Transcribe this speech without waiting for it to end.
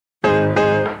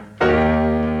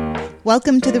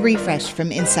Welcome to The Refresh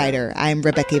from Insider. I'm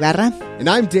Rebecca Ibarra. And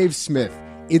I'm Dave Smith.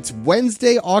 It's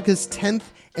Wednesday, August 10th,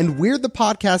 and we're the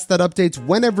podcast that updates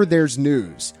whenever there's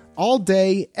news. All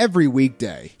day, every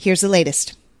weekday. Here's the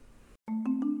latest.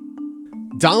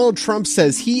 Donald Trump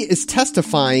says he is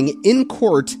testifying in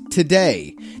court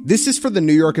today. This is for the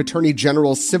New York Attorney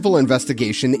General's civil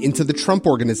investigation into the Trump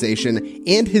Organization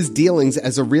and his dealings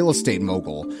as a real estate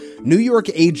mogul. New York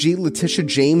AG Letitia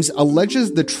James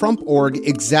alleges the Trump Org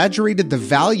exaggerated the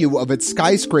value of its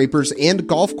skyscrapers and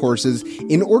golf courses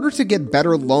in order to get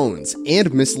better loans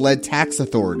and misled tax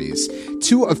authorities.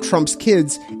 Two of Trump's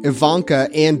kids, Ivanka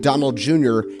and Donald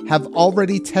Jr., have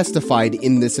already testified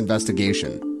in this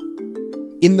investigation.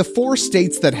 In the 4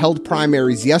 states that held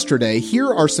primaries yesterday,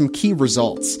 here are some key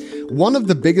results. One of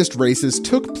the biggest races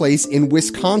took place in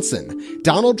Wisconsin.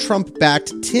 Donald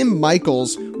Trump-backed Tim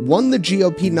Michels won the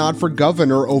GOP nod for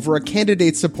governor over a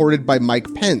candidate supported by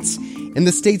Mike Pence. And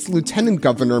the state's lieutenant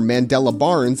governor, Mandela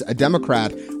Barnes, a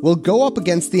Democrat, will go up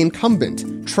against the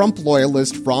incumbent, Trump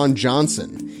loyalist Ron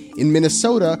Johnson. In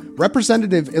Minnesota,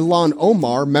 Representative Ilhan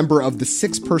Omar, member of the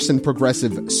 6-person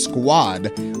progressive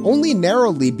squad, only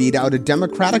narrowly beat out a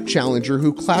Democratic challenger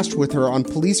who clashed with her on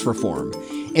police reform.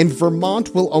 And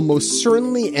Vermont will almost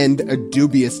certainly end a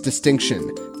dubious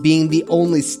distinction, being the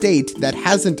only state that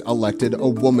hasn't elected a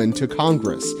woman to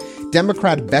Congress.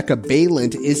 Democrat Becca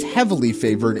Balint is heavily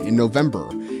favored in November.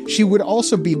 She would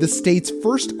also be the state's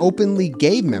first openly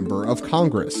gay member of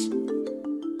Congress.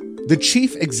 The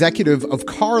chief executive of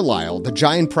Carlyle, the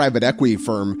giant private equity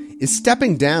firm, is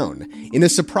stepping down. In a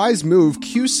surprise move,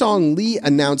 Kyu-Song Lee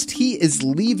announced he is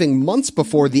leaving months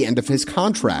before the end of his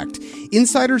contract.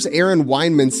 Insider's Aaron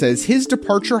Weinman says his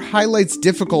departure highlights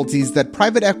difficulties that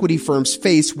private equity firms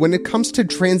face when it comes to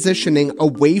transitioning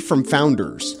away from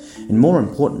founders. And more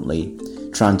importantly,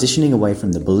 transitioning away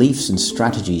from the beliefs and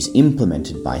strategies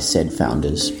implemented by said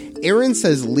founders. Aaron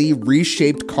says Lee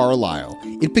reshaped Carlyle.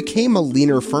 It became a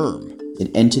leaner firm. It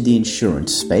entered the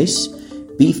insurance space,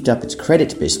 beefed up its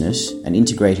credit business, and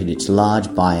integrated its large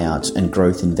buyouts and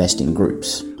growth investing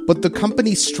groups. But the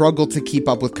company struggled to keep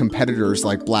up with competitors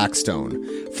like Blackstone.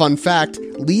 Fun fact,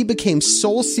 Lee became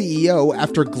sole CEO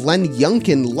after Glenn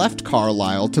Youngkin left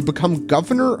Carlyle to become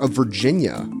governor of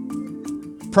Virginia.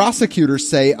 Prosecutors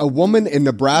say a woman in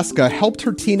Nebraska helped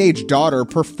her teenage daughter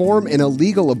perform an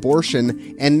illegal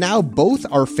abortion, and now both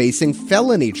are facing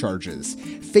felony charges.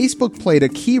 Facebook played a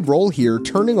key role here,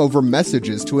 turning over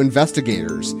messages to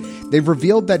investigators. They've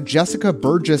revealed that Jessica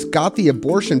Burgess got the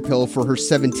abortion pill for her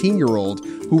 17-year-old,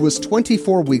 who was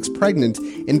 24 weeks pregnant,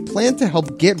 and planned to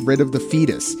help get rid of the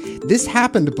fetus. This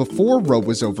happened before Roe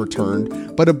was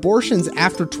overturned, but abortions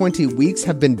after 20 weeks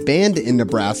have been banned in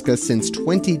Nebraska since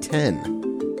 2010.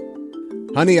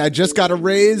 Honey, I just got a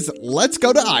raise. Let's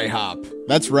go to IHOP.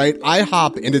 That's right,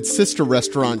 IHOP and its sister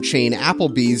restaurant chain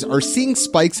Applebee's are seeing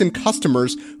spikes in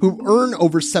customers who earn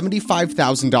over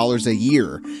 $75,000 a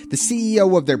year. The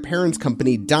CEO of their parents'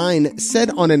 company, Dine, said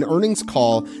on an earnings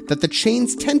call that the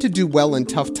chains tend to do well in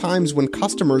tough times when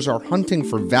customers are hunting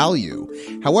for value.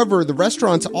 However, the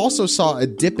restaurants also saw a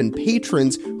dip in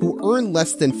patrons who earn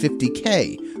less than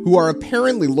 $50K, who are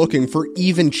apparently looking for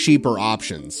even cheaper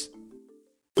options.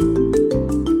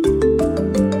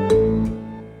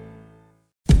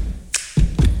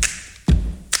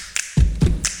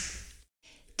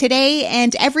 Today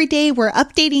and every day, we're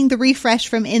updating the refresh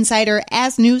from Insider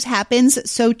as news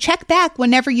happens, so check back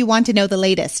whenever you want to know the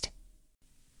latest.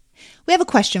 We have a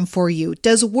question for you.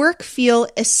 Does work feel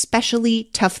especially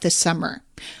tough this summer?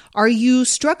 Are you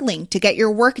struggling to get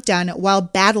your work done while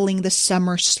battling the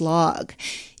summer slog?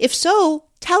 If so,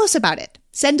 tell us about it.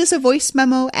 Send us a voice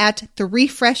memo at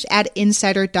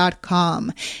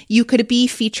therefresh@insider.com. You could be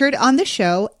featured on the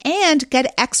show and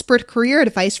get expert career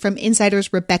advice from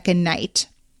Insider's Rebecca Knight.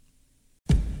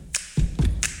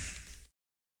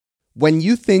 When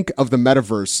you think of the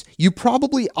metaverse, you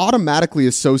probably automatically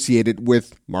associate it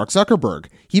with Mark Zuckerberg.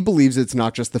 He believes it's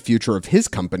not just the future of his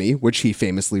company, which he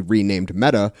famously renamed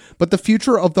Meta, but the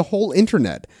future of the whole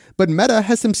internet. But Meta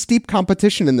has some steep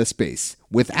competition in this space,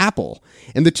 with Apple.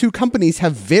 And the two companies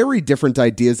have very different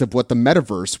ideas of what the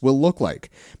metaverse will look like.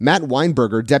 Matt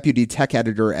Weinberger, deputy tech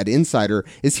editor at Insider,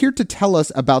 is here to tell us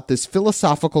about this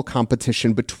philosophical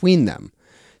competition between them.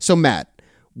 So Matt,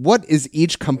 what is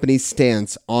each company's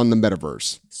stance on the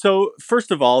metaverse? So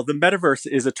first of all, the metaverse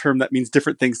is a term that means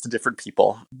different things to different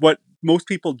people. What most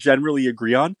people generally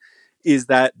agree on is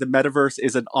that the metaverse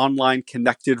is an online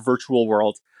connected virtual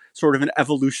world, sort of an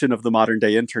evolution of the modern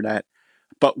day internet.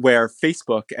 But where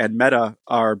Facebook and Meta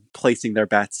are placing their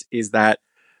bets is that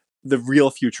the real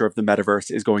future of the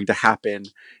metaverse is going to happen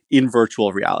in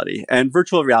virtual reality. And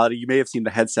virtual reality, you may have seen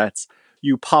the headsets.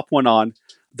 You pop one on,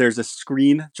 there's a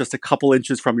screen just a couple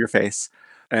inches from your face.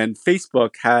 And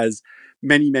Facebook has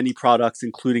many, many products,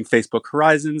 including Facebook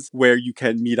Horizons, where you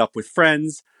can meet up with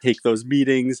friends, take those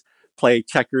meetings, play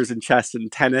checkers and chess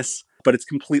and tennis, but it's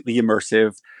completely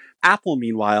immersive. Apple,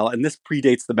 meanwhile, and this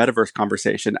predates the metaverse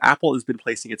conversation, Apple has been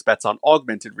placing its bets on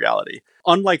augmented reality.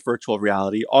 Unlike virtual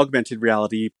reality, augmented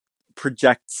reality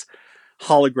projects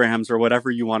holograms or whatever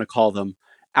you want to call them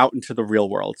out into the real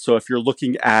world. So if you're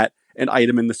looking at an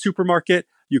item in the supermarket,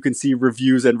 you can see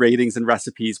reviews and ratings and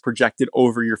recipes projected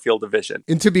over your field of vision.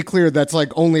 And to be clear, that's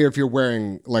like only if you're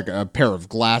wearing like a pair of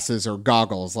glasses or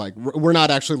goggles. Like we're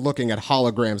not actually looking at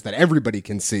holograms that everybody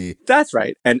can see. That's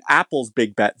right. And Apple's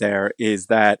big bet there is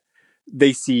that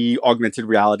they see augmented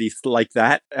reality like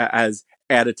that as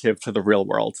additive to the real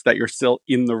world, that you're still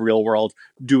in the real world,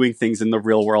 doing things in the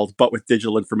real world, but with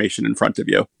digital information in front of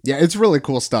you. Yeah, it's really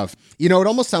cool stuff. You know, it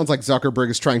almost sounds like Zuckerberg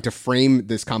is trying to frame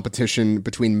this competition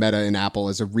between Meta and Apple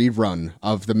as a rerun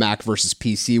of the Mac versus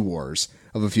PC wars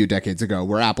of a few decades ago,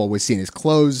 where Apple was seen as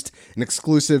closed and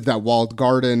exclusive, that walled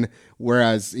garden,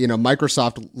 whereas, you know,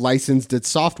 Microsoft licensed its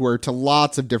software to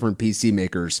lots of different PC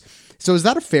makers. So is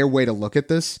that a fair way to look at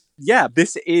this? Yeah,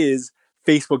 this is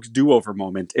Facebook's do-over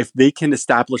moment. If they can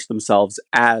establish themselves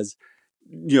as,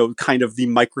 you know, kind of the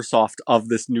Microsoft of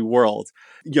this new world,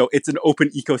 you know, it's an open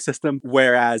ecosystem,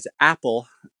 whereas Apple,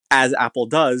 as Apple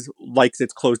does, likes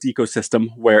its closed ecosystem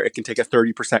where it can take a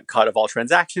 30% cut of all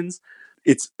transactions.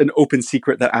 It's an open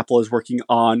secret that Apple is working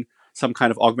on some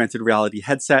kind of augmented reality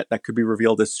headset that could be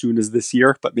revealed as soon as this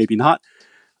year, but maybe not.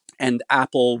 And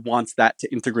Apple wants that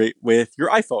to integrate with your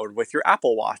iPhone, with your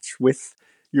Apple Watch, with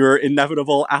your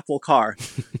inevitable Apple car.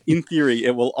 In theory,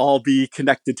 it will all be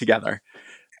connected together.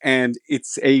 And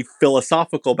it's a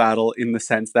philosophical battle in the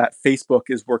sense that Facebook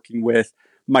is working with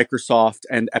Microsoft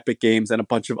and Epic Games and a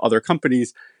bunch of other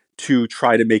companies to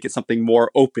try to make it something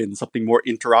more open, something more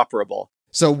interoperable.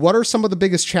 So what are some of the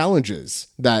biggest challenges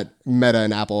that Meta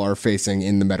and Apple are facing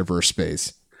in the metaverse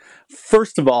space?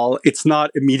 First of all, it's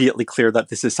not immediately clear that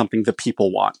this is something that people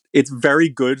want. It's very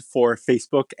good for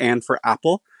Facebook and for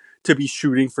Apple to be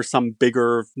shooting for some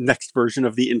bigger next version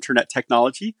of the internet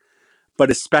technology. But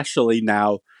especially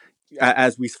now,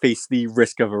 as we face the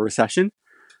risk of a recession,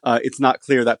 it's not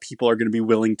clear that people are going to be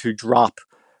willing to drop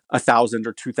 $1,000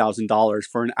 or $2,000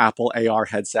 for an Apple AR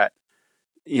headset,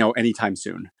 you know, anytime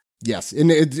soon. Yes, and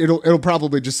it'll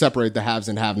probably just separate the haves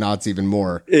and have-nots even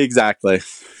more. Exactly.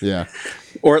 Yeah.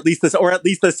 Or at least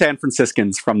the San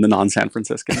Franciscans from the non-San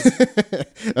Franciscans.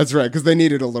 That's right, because they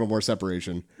needed a little more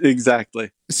separation. Exactly.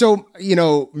 So, you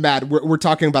know, Matt, we're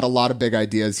talking about a lot of big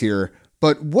ideas here,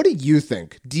 but what do you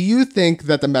think? Do you think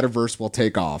that the metaverse will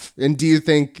take off? And do you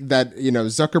think that, you know,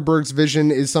 Zuckerberg's vision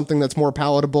is something that's more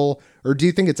palatable, or do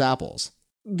you think it's Apple's?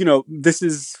 You know, this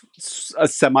is a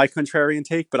semi-contrarian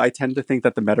take, but I tend to think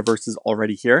that the metaverse is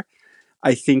already here.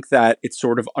 I think that it's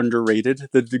sort of underrated,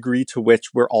 the degree to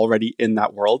which we're already in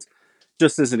that world.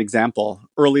 Just as an example,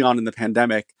 early on in the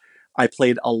pandemic, I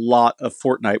played a lot of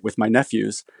Fortnite with my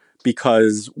nephews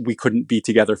because we couldn't be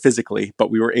together physically, but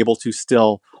we were able to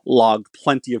still log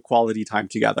plenty of quality time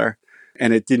together.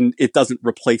 And it doesn't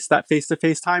replace that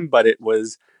face-to-face time, but it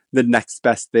was the next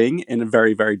best thing in a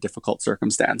very, very difficult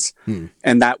circumstance.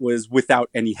 And that was without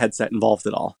any headset involved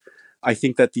at all. I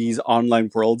think that these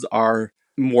online worlds are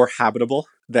more habitable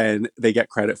than they get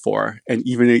credit for. And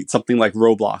even something like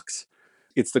Roblox,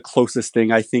 it's the closest thing,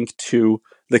 I think, to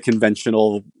the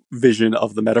conventional vision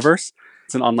of the metaverse.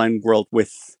 It's an online world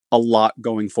with a lot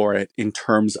going for it in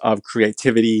terms of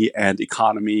creativity and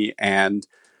economy and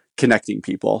connecting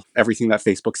people, everything that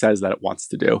Facebook says that it wants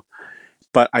to do.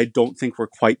 But I don't think we're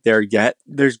quite there yet.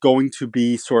 There's going to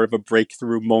be sort of a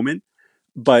breakthrough moment,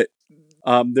 but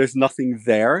there's nothing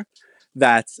there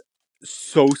that's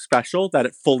so special that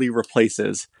it fully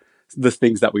replaces the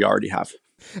things that we already have.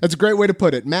 That's a great way to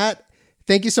put it. Matt,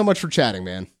 thank you so much for chatting,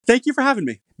 man. Thank you for having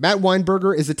me. Matt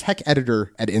Weinberger is a tech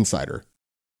editor at Insider.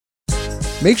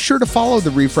 Make sure to follow The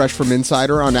Refresh from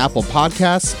Insider on Apple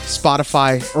Podcasts,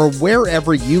 Spotify, or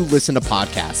wherever you listen to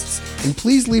podcasts. And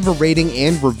please leave a rating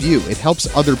and review. It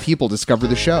helps other people discover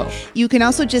the show. You can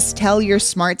also just tell your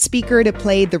smart speaker to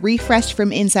play the Refresh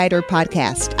from Insider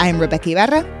podcast. I'm Rebecca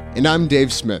Ibarra. And I'm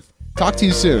Dave Smith. Talk to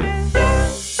you soon.